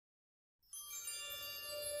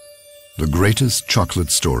The greatest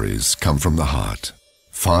chocolate stories come from the heart,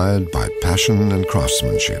 fired by passion and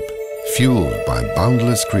craftsmanship, fueled by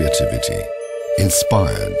boundless creativity,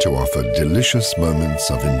 inspired to offer delicious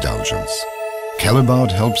moments of indulgence.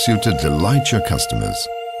 Callebaut helps you to delight your customers,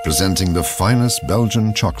 presenting the finest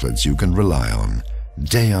Belgian chocolates you can rely on,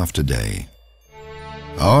 day after day.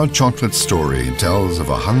 Our chocolate story tells of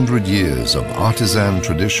 100 years of artisan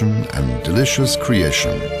tradition and delicious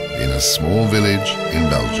creation in a small village in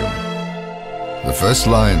Belgium. The first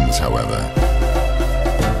lines, however,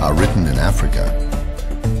 are written in Africa,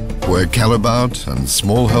 where Callebaut and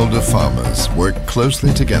smallholder farmers work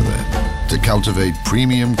closely together to cultivate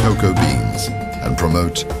premium cocoa beans and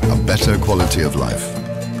promote a better quality of life,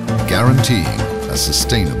 guaranteeing a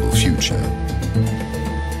sustainable future.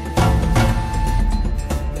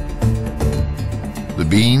 The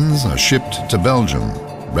beans are shipped to Belgium,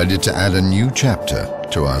 ready to add a new chapter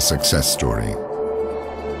to our success story.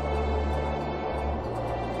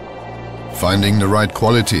 Finding the right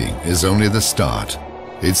quality is only the start.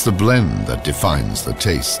 It's the blend that defines the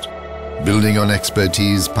taste. Building on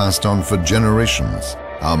expertise passed on for generations,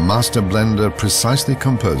 our master blender precisely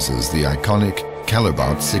composes the iconic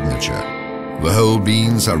Callebaut signature. The whole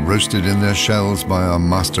beans are roasted in their shells by our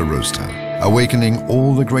master roaster, awakening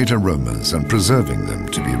all the great aromas and preserving them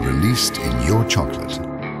to be released in your chocolate.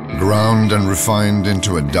 Ground and refined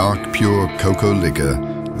into a dark, pure cocoa liquor,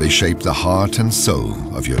 they shape the heart and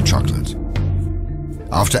soul of your chocolate.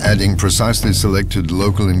 After adding precisely selected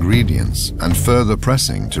local ingredients and further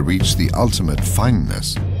pressing to reach the ultimate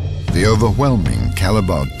fineness, the overwhelming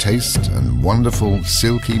Callebaut taste and wonderful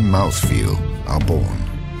silky mouthfeel are born.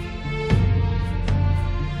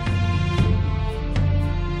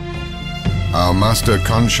 Our master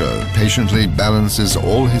Concho patiently balances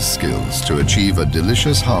all his skills to achieve a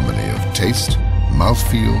delicious harmony of taste,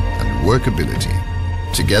 mouthfeel, and workability.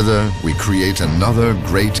 Together, we create another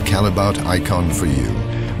great Callebaut icon for you,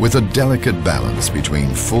 with a delicate balance between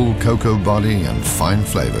full cocoa body and fine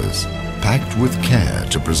flavors, packed with care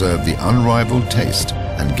to preserve the unrivaled taste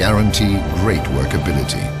and guarantee great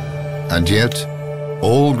workability. And yet,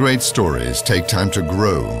 all great stories take time to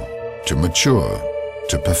grow, to mature,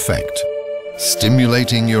 to perfect,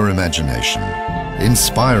 stimulating your imagination,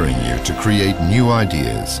 inspiring you to create new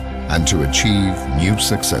ideas and to achieve new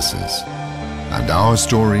successes. And our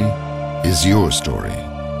story is your story.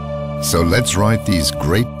 So let's write these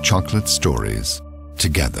great chocolate stories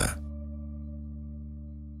together.